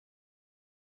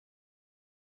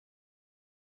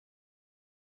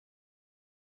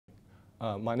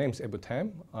My name is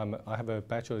Tam. I have a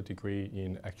bachelor degree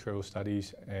in actuarial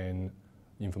studies and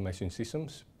information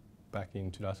systems back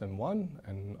in 2001,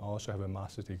 and I also have a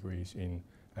master's degree in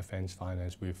advanced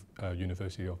finance with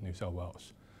University of New South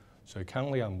Wales. So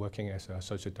currently I'm working as an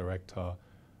associate director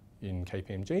in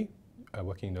KPMG,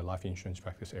 working in the life insurance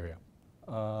practice area.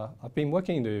 I've been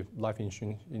working in the life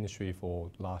insurance industry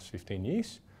for the last 15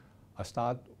 years. I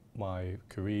started my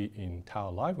career in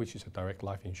Tower Life, which is a direct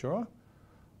life insurer.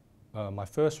 My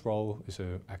first role is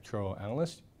an actuarial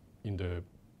analyst in the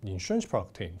insurance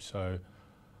product team. So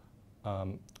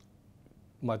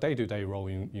my day-to-day role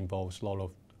involves a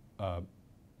lot of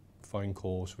phone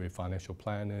calls with financial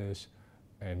planners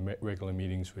and regular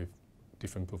meetings with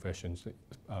different professions,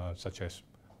 such as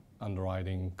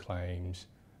underwriting, claims,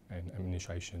 and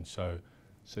administration. So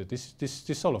this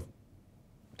sort of,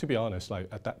 to be honest, like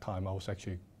at that time I was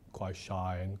actually quite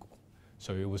shy, and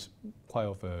so it was quite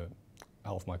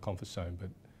out of my comfort zone.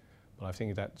 But I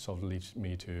think that sort of leads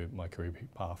me to my career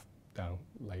path down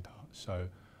later. So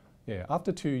yeah,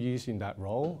 after 2 years in that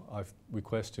role, I've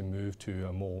requested to move to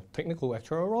a more technical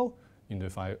actuarial role in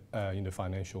the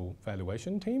financial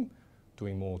valuation team,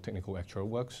 doing more technical actuarial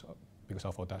works, because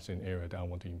I thought that's an area that I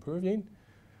want to improve in.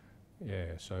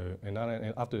 Yeah, so and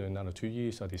after another 2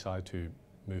 years, I decided to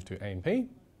move to AMP,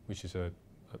 which is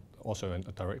also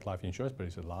a direct life insurance, but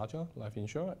it's a larger life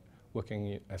insurer,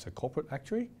 working as a corporate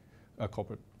actuary, a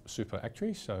corporate super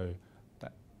actuary. So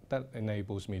that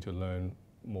enables me to learn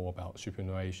more about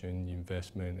superannuation,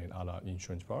 investment, and other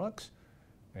insurance products,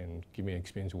 and give me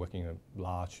experience working in a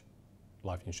large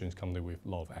life insurance company with a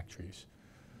lot of actuaries.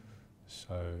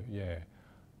 So yeah.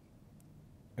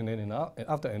 And then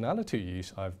after another 2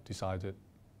 years, I've decided,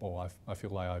 or I feel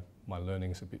like my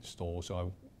learning is a bit stalled,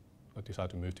 so I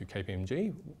decided to move to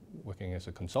KPMG, working as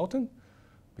a consultant,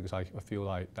 because I feel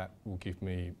like that will give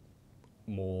me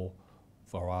more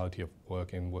variety of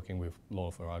work and working with a lot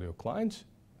of variety of clients.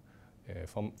 Yeah,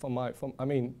 I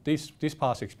mean, this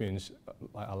past experience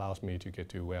allows me to get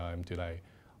to where I am today,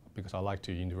 because I like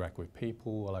to interact with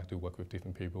people, I like to work with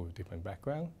different people with different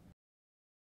backgrounds.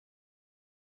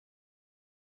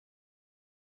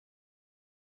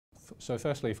 So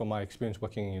firstly, from my experience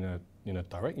working in a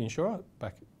direct insurer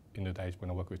back in the days when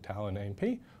I worked with Tower and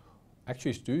AMP,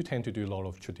 actuaries do tend to do a lot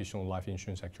of traditional life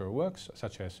insurance actuarial works,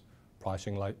 such as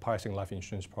pricing life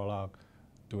insurance product,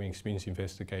 doing experience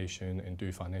investigation, and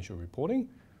do financial reporting.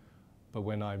 But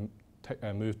when I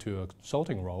moved to a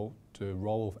consulting role, the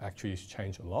role of actuaries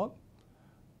changed a lot,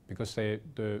 because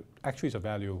the actuaries are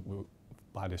valued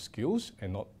by their skills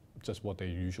and not just what they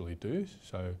usually do.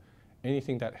 So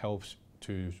anything that helps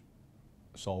to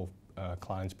solve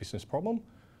client's business problem,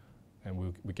 and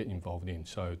we get involved in.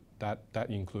 So that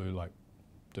includes like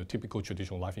the typical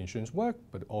traditional life insurance work,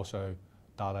 but also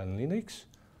data analytics,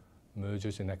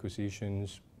 mergers and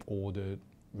acquisitions, audit,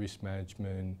 risk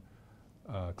management,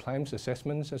 claims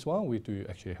assessments as well. We do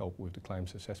actually help with the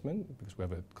claims assessment because we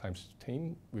have a claims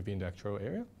team within the actuarial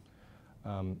area.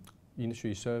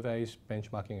 Industry surveys,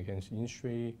 benchmarking against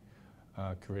industry,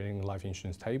 creating life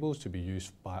insurance tables to be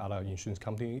used by other insurance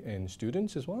companies and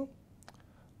students as well.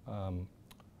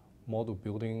 Model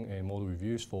building and model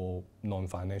reviews for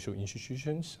non-financial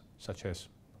institutions, such as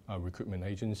recruitment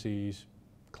agencies,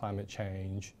 climate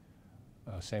change,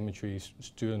 cemeteries,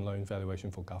 student loan valuation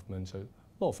for government, so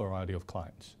a lot of variety of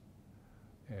clients.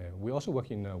 We also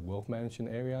work in the wealth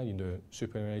management area, in the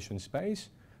superannuation space,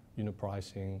 unit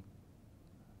pricing,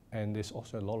 and there's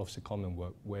also a lot of secondment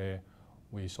work where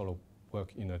we sort of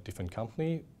work in a different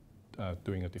company,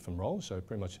 doing a different role, so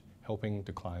pretty much helping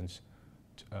the clients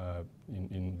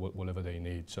in whatever they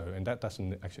need. So, and that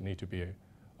doesn't actually need to be an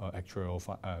actuarial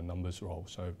numbers role,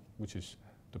 so which is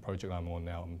the project I'm on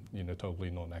now. I'm in a totally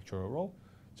non-actuarial role,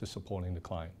 just supporting the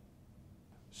client.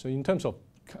 So in terms of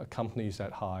companies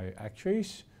that hire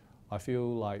actuaries, I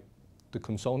feel like the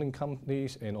consulting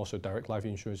companies and also direct life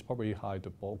insurance probably hire the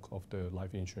bulk of the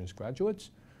life insurance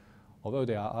graduates, although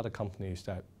there are other companies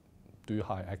that do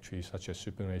hire actuaries, such as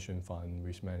superannuation fund,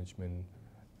 risk management,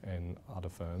 and other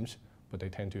firms, but they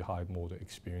tend to hire more the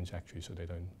experienced actuaries, so they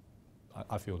don't,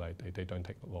 I feel like they don't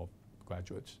take a lot of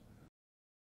graduates.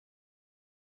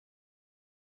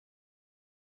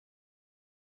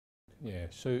 Yeah,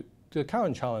 so the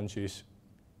current challenge is,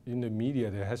 in the media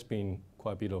there has been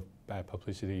quite a bit of bad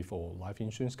publicity for life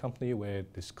insurance company where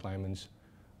disclaimers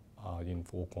are in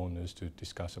four corners to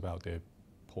discuss about their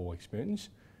poor experience.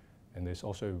 And there's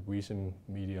also recent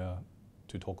media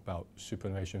to talk about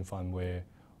superannuation fund where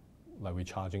like we're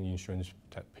charging insurance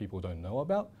that people don't know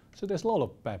about. So there's a lot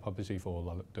of bad publicity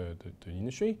for the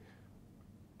industry,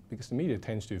 because the media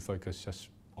tends to focus just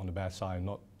on the bad side,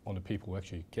 not on the people who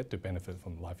actually get the benefit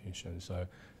from life insurance.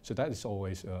 So that is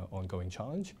always an ongoing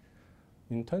challenge.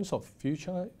 In terms of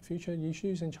future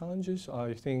issues and challenges,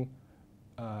 I think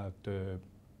the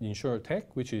InsurTech,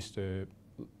 which is the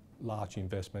large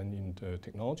investment in the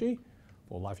technology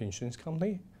for life insurance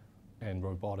company, and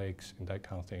robotics and that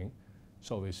kind of thing.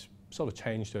 So it's sort of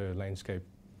changed the landscape.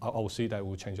 I will see that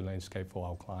will change the landscape for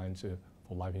our clients,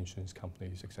 for life insurance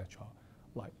companies, etc.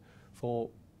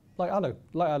 Like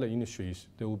other industries,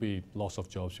 there will be lots of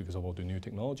jobs because of all the new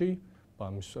technology, but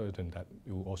I'm certain that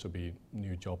there will also be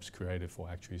new jobs created for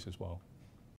actuaries as well.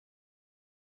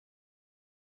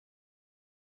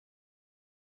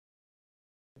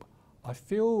 I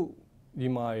feel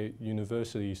in my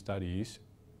university studies,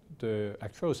 the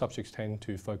actuarial subjects tend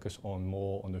to focus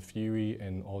more on the theory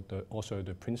and also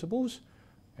the principles,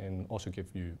 and also give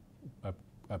you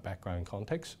a background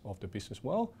context of the business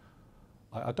well.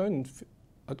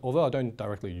 Although I don't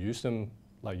directly use them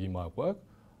like in my work,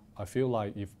 I feel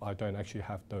like if I don't actually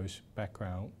have those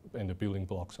background and the building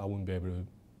blocks, I wouldn't be able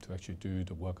to actually do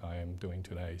the work I am doing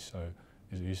today. So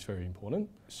it is very important.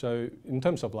 So in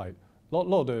terms of like a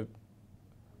lot of the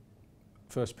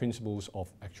first principles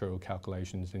of actuarial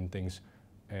calculations and things,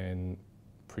 and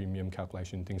premium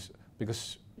calculation things,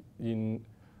 because in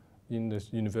the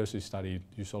university study,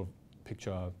 you sort of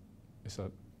picture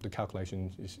the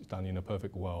calculation is done in a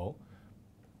perfect world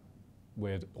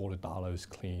where all the data is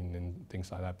clean and things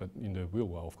like that. But in the real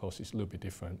world, of course, it's a little bit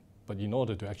different. But in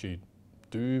order to actually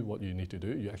do what you need to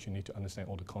do, you actually need to understand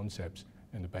all the concepts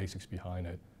and the basics behind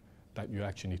it that you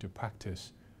actually need to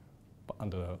practice but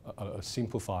under a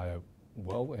simplifier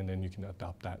well, and then you can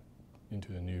adapt that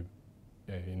into the new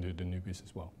business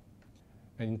as well.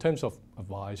 And in terms of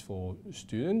advice for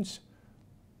students,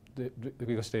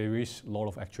 because there is a lot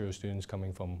of actuarial students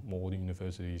coming from more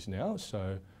universities now,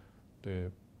 so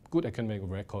the good academic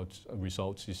records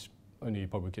results is only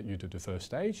probably get you to the first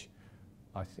stage.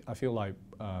 I feel like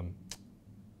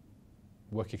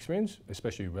work experience,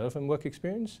 especially relevant work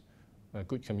experience,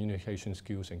 good communication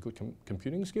skills and good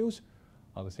computing skills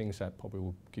are the things that probably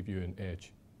will give you an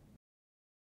edge.